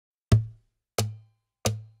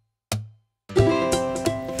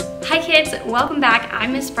kids, welcome back.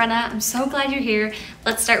 I'm Miss Brenna. I'm so glad you're here.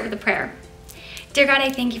 Let's start with a prayer. Dear God,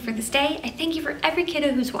 I thank you for this day. I thank you for every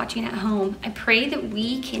kiddo who's watching at home. I pray that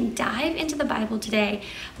we can dive into the Bible today,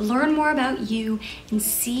 learn more about you, and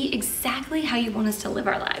see exactly how you want us to live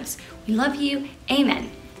our lives. We love you.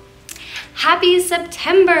 Amen. Happy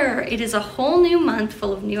September! It is a whole new month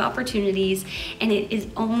full of new opportunities, and it is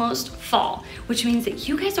almost fall, which means that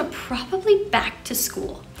you guys are probably back to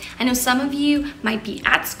school. I know some of you might be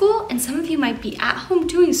at school and some of you might be at home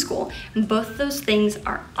doing school, and both of those things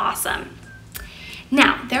are awesome.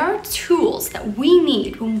 Now, there are tools that we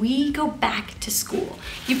need when we go back to school.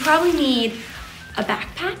 You probably need a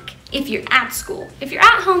backpack if you're at school. If you're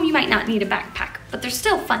at home, you might not need a backpack, but they're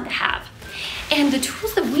still fun to have. And the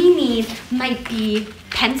tools that we need might be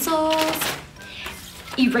pencils,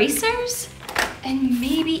 erasers, and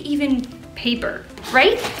maybe even paper,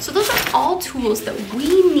 right? So those are all tools that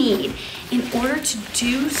we need in order to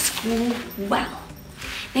do school well.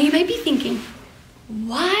 Now you might be thinking,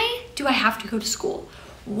 why do I have to go to school?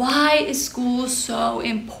 Why is school so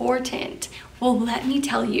important? Well, let me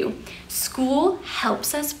tell you, school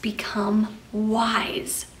helps us become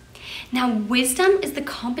wise. Now, wisdom is the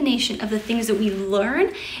combination of the things that we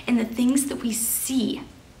learn and the things that we see.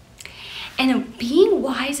 And being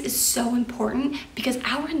wise is so important because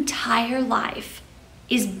our entire life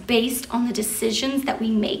is based on the decisions that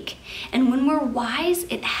we make. And when we're wise,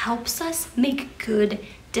 it helps us make good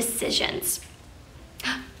decisions.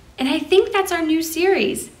 And I think that's our new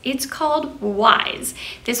series. It's called Wise.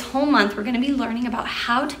 This whole month, we're going to be learning about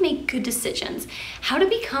how to make good decisions, how to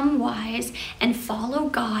become wise and follow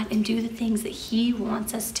God and do the things that He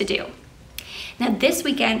wants us to do. Now, this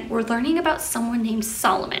weekend, we're learning about someone named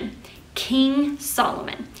Solomon, King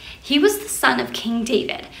Solomon. He was the son of King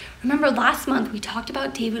David. Remember last month, we talked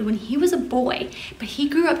about David when he was a boy, but he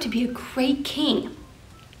grew up to be a great king,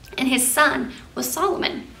 and his son was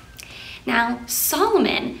Solomon. Now,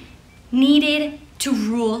 Solomon needed to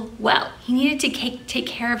rule well. He needed to take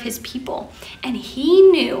care of his people. And he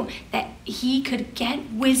knew that he could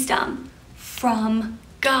get wisdom from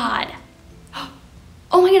God.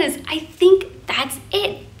 Oh my goodness, I think that's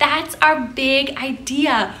it. That's our big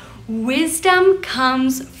idea. Wisdom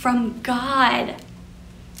comes from God.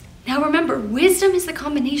 Now remember, wisdom is the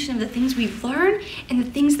combination of the things we learn and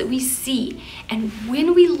the things that we see. And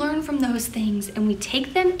when we learn from those things and we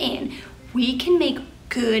take them in, we can make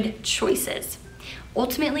good choices.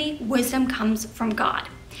 Ultimately, wisdom comes from God.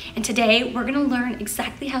 And today, we're going to learn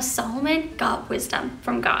exactly how Solomon got wisdom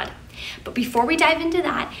from God. But before we dive into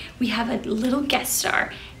that, we have a little guest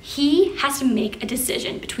star. He has to make a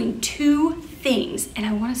decision between two things, and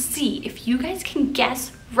I want to see if you guys can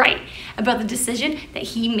guess right about the decision that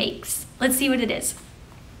he makes. Let's see what it is.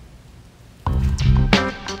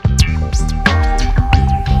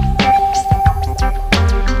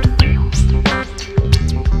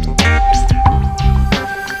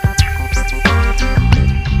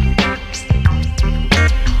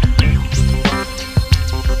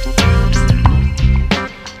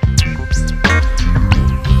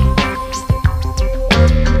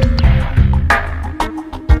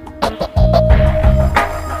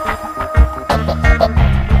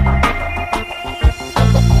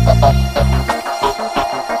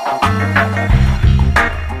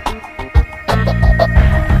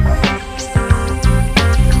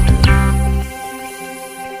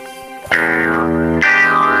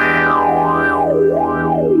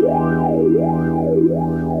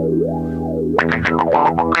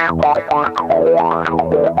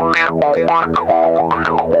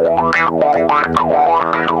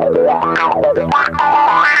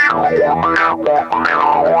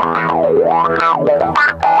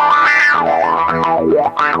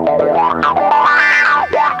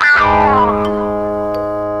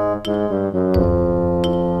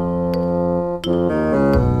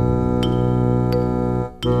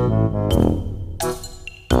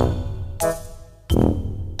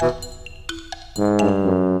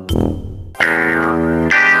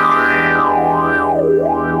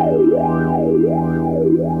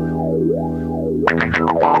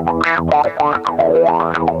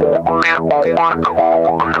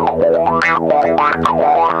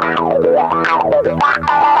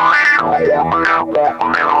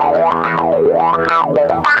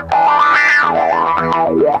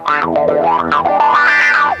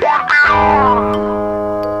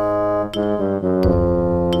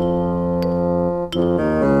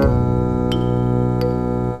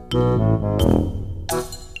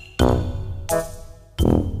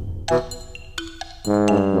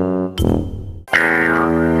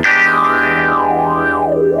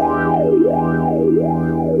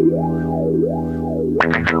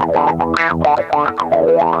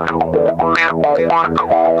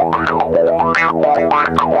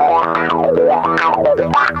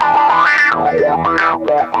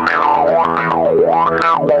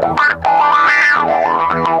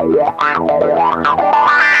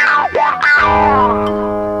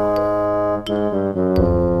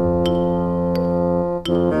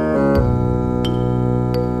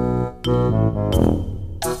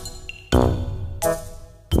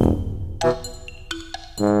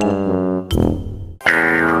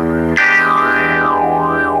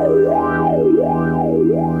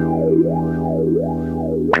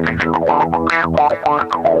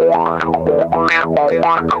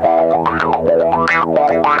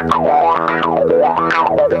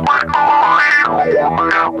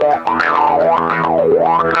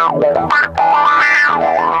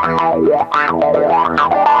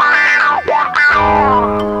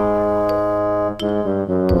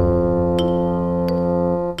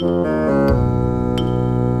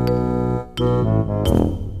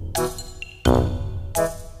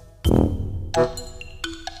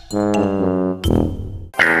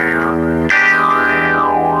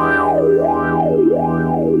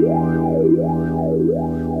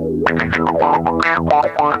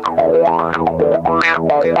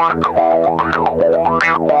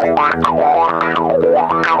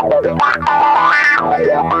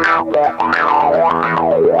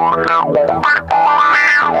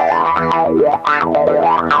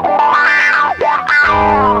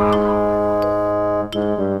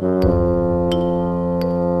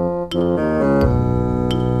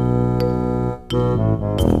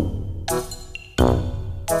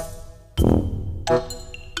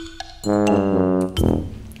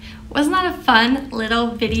 Wasn't that a fun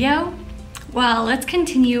little video? Well, let's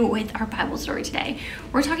continue with our Bible story today.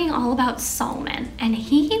 We're talking all about Solomon, and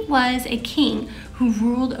he was a king who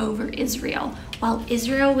ruled over Israel while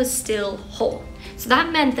Israel was still whole. So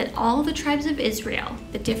that meant that all the tribes of Israel,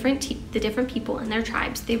 the different people and their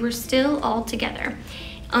tribes, they were still all together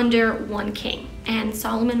under one king. And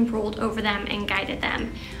Solomon ruled over them and guided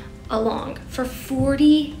them along. For 40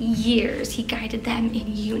 years, he guided them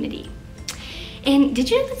in unity. And did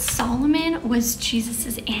you know that Solomon was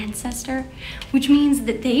Jesus' ancestor? Which means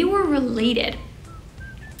that they were related.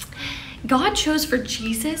 God chose for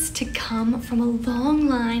Jesus to come from a long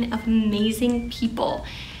line of amazing people.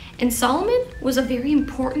 And Solomon was a very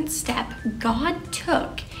important step God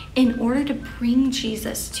took in order to bring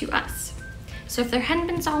Jesus to us. So if there hadn't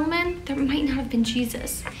been Solomon, there might not have been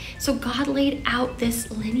Jesus. So God laid out this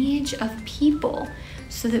lineage of people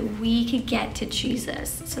so that we could get to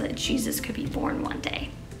Jesus, so that Jesus could be born one day.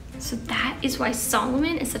 So that is why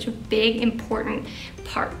Solomon is such a big, important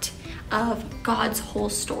part of God's whole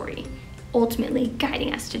story, ultimately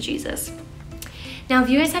guiding us to Jesus. Now, if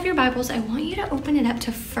you guys have your Bibles, I want you to open it up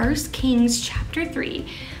to 1 Kings chapter 3,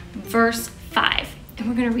 verse 5, and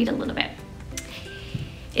we're gonna read a little bit.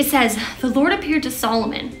 It says, "The Lord appeared to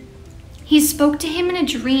Solomon. He spoke to him in a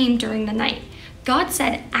dream during the night. God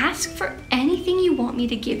said, 'Ask for anything you want me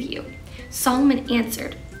to give you.' Solomon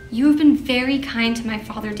answered, 'You have been very kind to my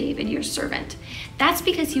father David, your servant. That's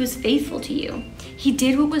because he was faithful to you. He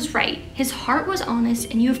did what was right. His heart was honest,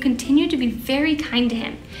 and you have continued to be very kind to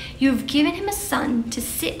him. You have given him a son to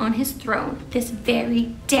sit on his throne this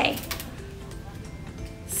very day.'"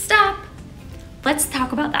 Stop. Let's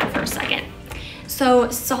talk about that for a second. So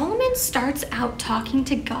Solomon starts out talking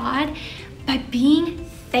to God by being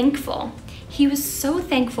thankful. He was so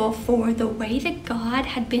thankful for the way that God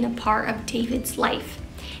had been a part of David's life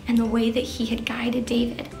and the way that he had guided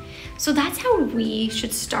David. So that's how we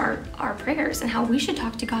should start our prayers and how we should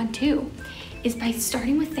talk to God too, is by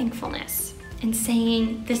starting with thankfulness and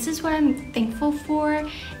saying, this is what I'm thankful for,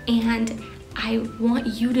 and I want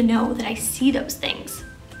you to know that I see those things.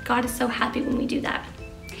 God is so happy when we do that.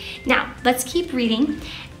 Now, let's keep reading.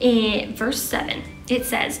 In verse 7, it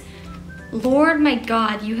says, "Lord my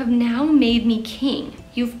God, you have now made me king.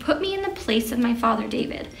 You've put me in the place of my father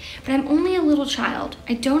David, but I'm only a little child.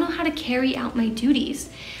 I don't know how to carry out my duties.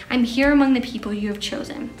 I'm here among the people you have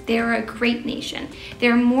chosen. They are a great nation. They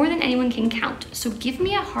are more than anyone can count. So give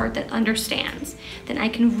me a heart that understands. Then I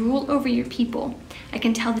can rule over your people. I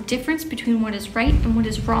can tell the difference between what is right and what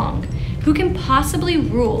is wrong. Who can possibly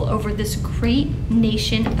rule over this great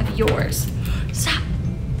nation of yours?" Stop.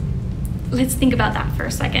 Let's think about that for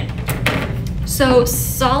a second. So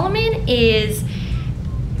Solomon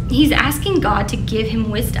he's asking God to give him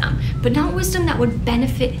wisdom, but not wisdom that would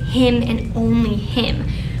benefit him and only him.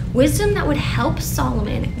 Wisdom that would help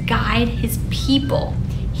Solomon guide his people.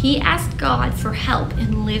 He asked God for help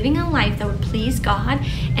in living a life that would please God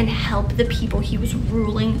and help the people he was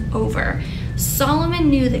ruling over. Solomon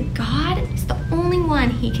knew that God is the only one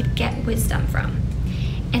he could get wisdom from.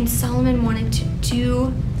 And Solomon wanted to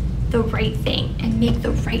do the right thing and make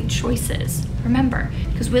the right choices. Remember,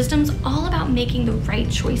 because wisdom's all about making the right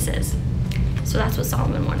choices. So that's what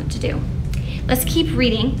Solomon wanted to do. Let's keep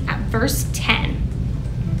reading at verse 10.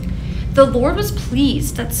 The Lord was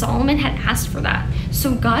pleased that Solomon had asked for that.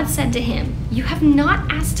 So God said to him, "You have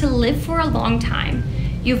not asked to live for a long time.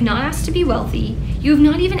 You have not asked to be wealthy. You have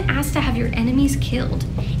not even asked to have your enemies killed.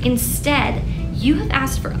 Instead, you have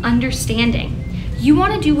asked for understanding. You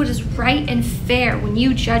want to do what is right and fair when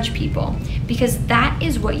you judge people, because that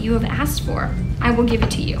is what you have asked for. I will give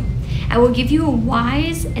it to you. I will give you a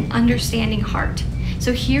wise and understanding heart.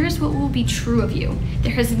 So here's what will be true of you.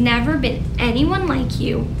 There has never been anyone like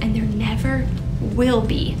you, and there never will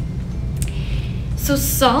be." So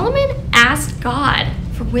Solomon asked God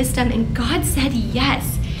for wisdom, and God said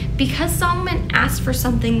yes. Because Solomon asked for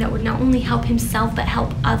something that would not only help himself but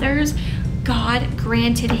help others, God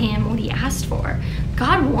granted him what he asked for.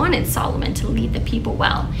 God wanted Solomon to lead the people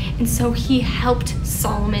well, and so he helped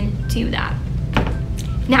Solomon do that.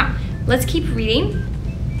 Now, let's keep reading.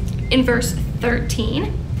 In verse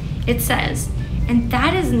 13, it says, "And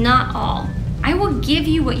that is not all. I will give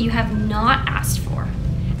you what you have not asked for.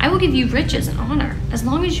 I will give you riches and honor. As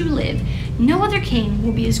long as you live, no other king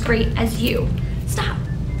will be as great as you." Stop.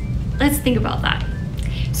 Let's think about that.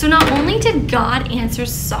 So not only did God answer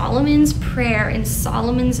Solomon's prayer and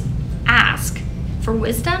Solomon's ask for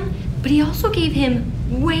wisdom, but he also gave him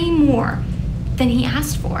way more than he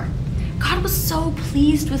asked for. God was so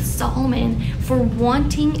pleased with Solomon for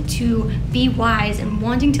wanting to be wise and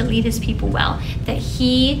wanting to lead his people well that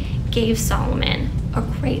he gave Solomon a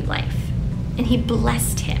great life, and he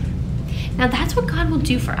blessed him. Now that's what God will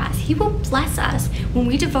do for us. He will bless us when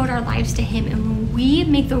we devote our lives to him and when we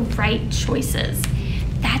make the right choices.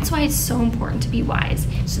 That's why it's so important to be wise,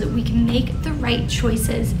 so that we can make the right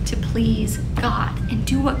choices to please God and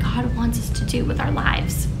do what God wants us to do with our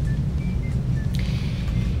lives.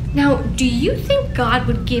 Now, do you think God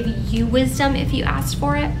would give you wisdom if you asked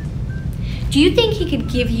for it? Do you think he could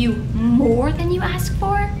give you more than you ask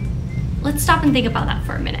for? Let's stop and think about that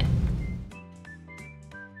for a minute.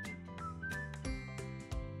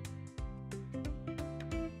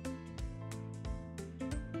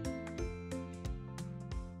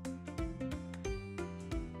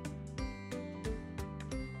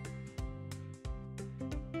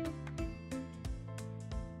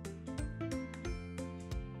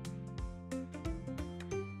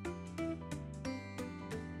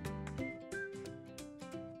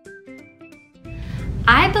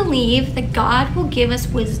 I believe that God will give us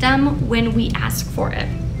wisdom when we ask for it.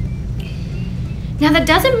 Now that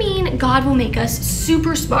doesn't mean God will make us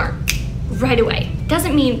super smart right away.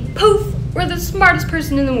 Doesn't mean, poof, we're the smartest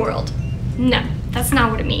person in the world. No, that's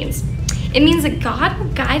not what it means. It means that God will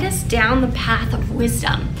guide us down the path of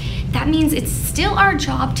wisdom. That means it's still our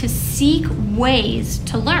job to seek ways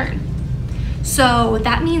to learn. So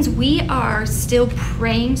that means we are still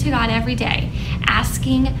praying to God every day,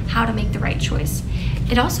 asking how to make the right choice.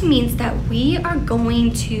 It also means that we are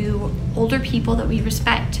going to older people that we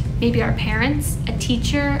respect, maybe our parents, a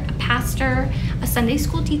teacher, a pastor, a Sunday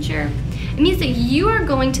school teacher. It means that you are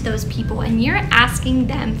going to those people and you're asking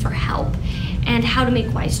them for help and how to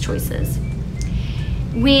make wise choices.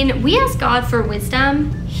 When we ask God for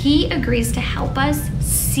wisdom, he agrees to help us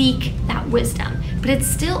seek that wisdom. But it's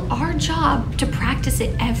still our job to practice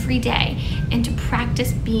it every day and to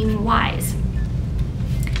practice being wise.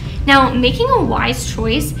 Now, making a wise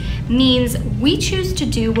choice means we choose to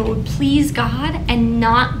do what would please God and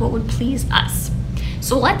not what would please us.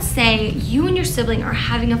 So let's say you and your sibling are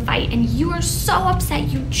having a fight and you are so upset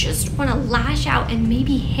you just want to lash out and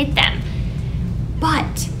maybe hit them.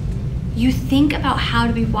 But you think about how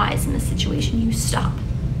to be wise in this situation. You stop.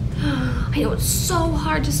 I know it's so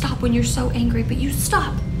hard to stop when you're so angry, but you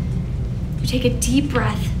stop. You take a deep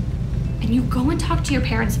breath and you go and talk to your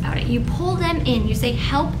parents about it. You pull them in. You say,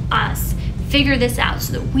 help us figure this out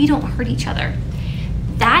so that we don't hurt each other.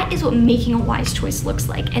 That is what making a wise choice looks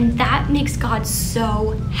like, and that makes God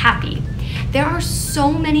so happy. There are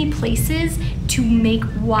so many places to make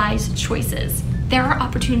wise choices. There are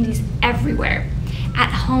opportunities everywhere.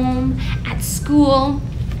 At home, at school,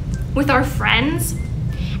 with our friends.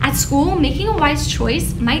 At school, making a wise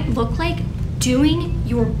choice might look like doing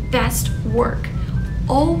your best work.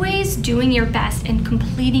 Always doing your best and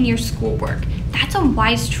completing your schoolwork. That's a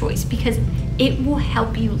wise choice because it will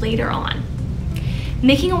help you later on.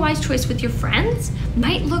 Making a wise choice with your friends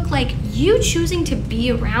might look like you choosing to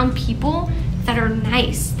be around people that are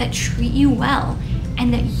nice, that treat you well,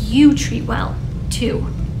 and that you treat well too.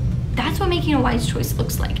 That's what making a wise choice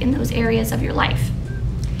looks like in those areas of your life.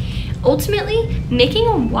 Ultimately, making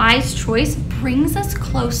a wise choice brings us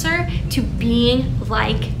closer to being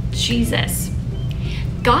like Jesus.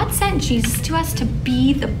 God sent Jesus to us to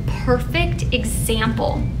be the perfect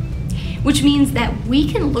example, which means that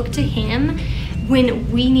we can look to him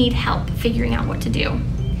when we need help figuring out what to do.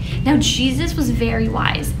 Now, Jesus was very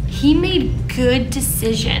wise. He made good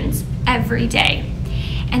decisions every day,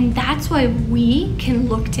 and that's why we can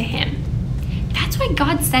look to him. That's why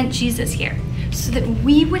God sent Jesus here, so that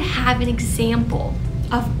we would have an example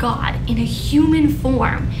of God in a human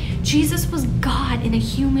form. Jesus was God in a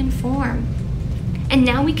human form. And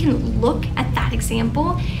now we can look at that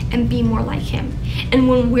example and be more like him. And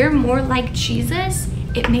when we're more like Jesus,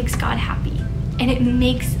 it makes God happy. And it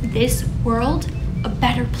makes this world a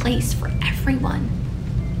better place for everyone.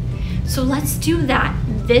 So let's do that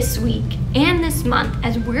this week and this month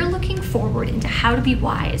as we're looking forward into how to be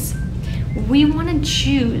wise. We want to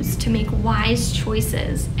choose to make wise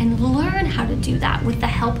choices and learn how to do that with the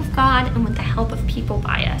help of God and with the help of people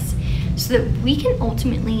by us, so that we can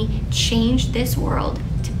ultimately change this world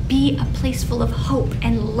to be a place full of hope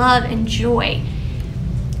and love and joy,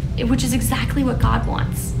 which is exactly what God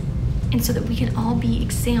wants, and so that we can all be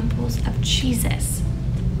examples of Jesus.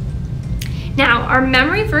 Now, our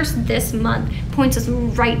memory verse this month points us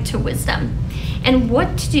right to wisdom and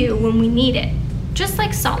what to do when we need it, just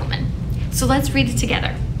like Solomon. So let's read it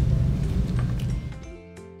together.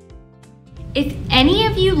 If any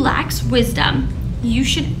of you lacks wisdom, you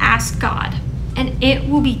should ask God, and it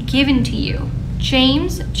will be given to you.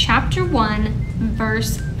 James chapter 1,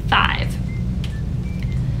 verse 5.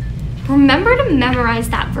 Remember to memorize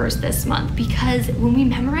that verse this month, because when we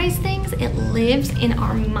memorize things, it lives in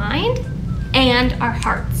our mind and our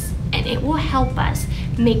hearts, and it will help us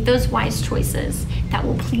make those wise choices that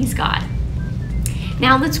will please God.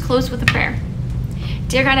 Now let's close with a prayer.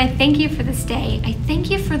 Dear God, I thank you for this day. I thank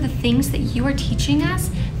you for the things that you are teaching us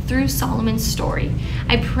through Solomon's story.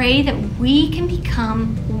 I pray that we can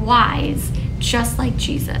become wise just like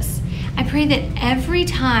Jesus. I pray that every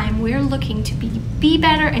time we're looking to be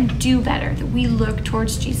better and do better, that we look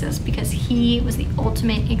towards Jesus, because he was the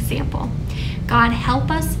ultimate example. God, help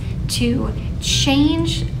us to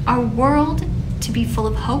change our world to be full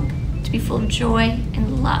of hope, to be full of joy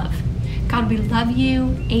and love. God, we love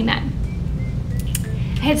you. Amen.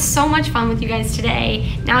 I had so much fun with you guys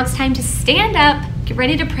today. Now it's time to stand up, get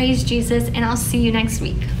ready to praise Jesus, and I'll see you next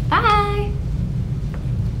week. Bye.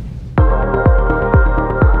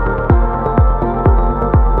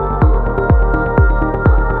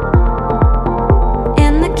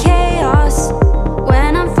 In the chaos,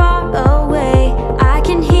 when I'm far away, I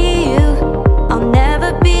can hear you. I'll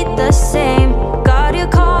never be the same. God, you're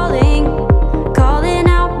calling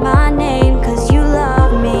out my name, 'cause you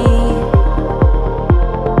love me.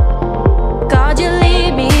 God, you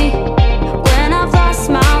lead me when I've lost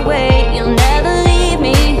my way. You'll never leave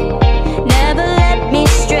me, never let me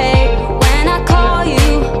stray. When I call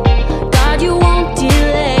you, God, you won't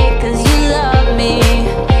delay, 'cause you love me,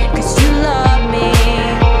 'cause you love me.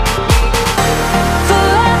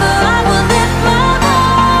 Forever I will lift my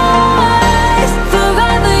voice.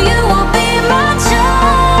 Forever you will be my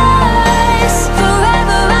choice.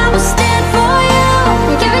 Forever I will stand for you.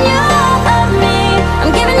 I'm giving you all of me.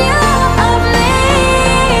 I'm giving you all of me.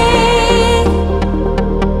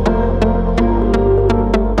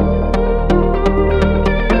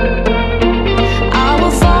 I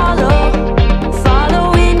will follow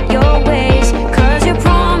in your ways, 'cause your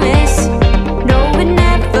promise, no, it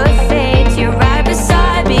never fades. You're right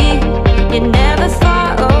beside me, you're never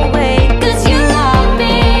far away, 'cause you love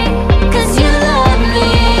me, 'cause you love me.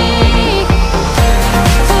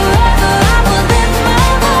 Forever I will lift my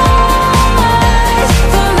voice.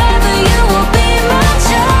 Forever you will be my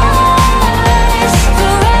choice.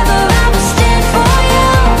 Forever I will stand for you.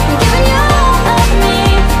 I'm giving you all of me.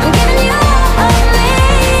 I'm giving you all of me.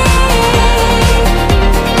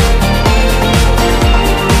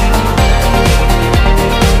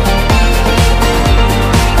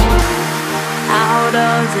 Out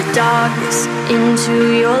of the darkness into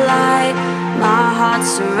your light, my heart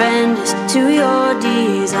surrenders to your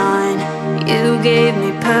design. You gave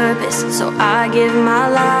me purpose, so I give my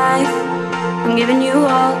life. I'm giving you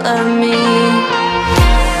all of me.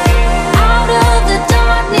 Out of the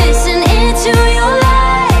darkness and into your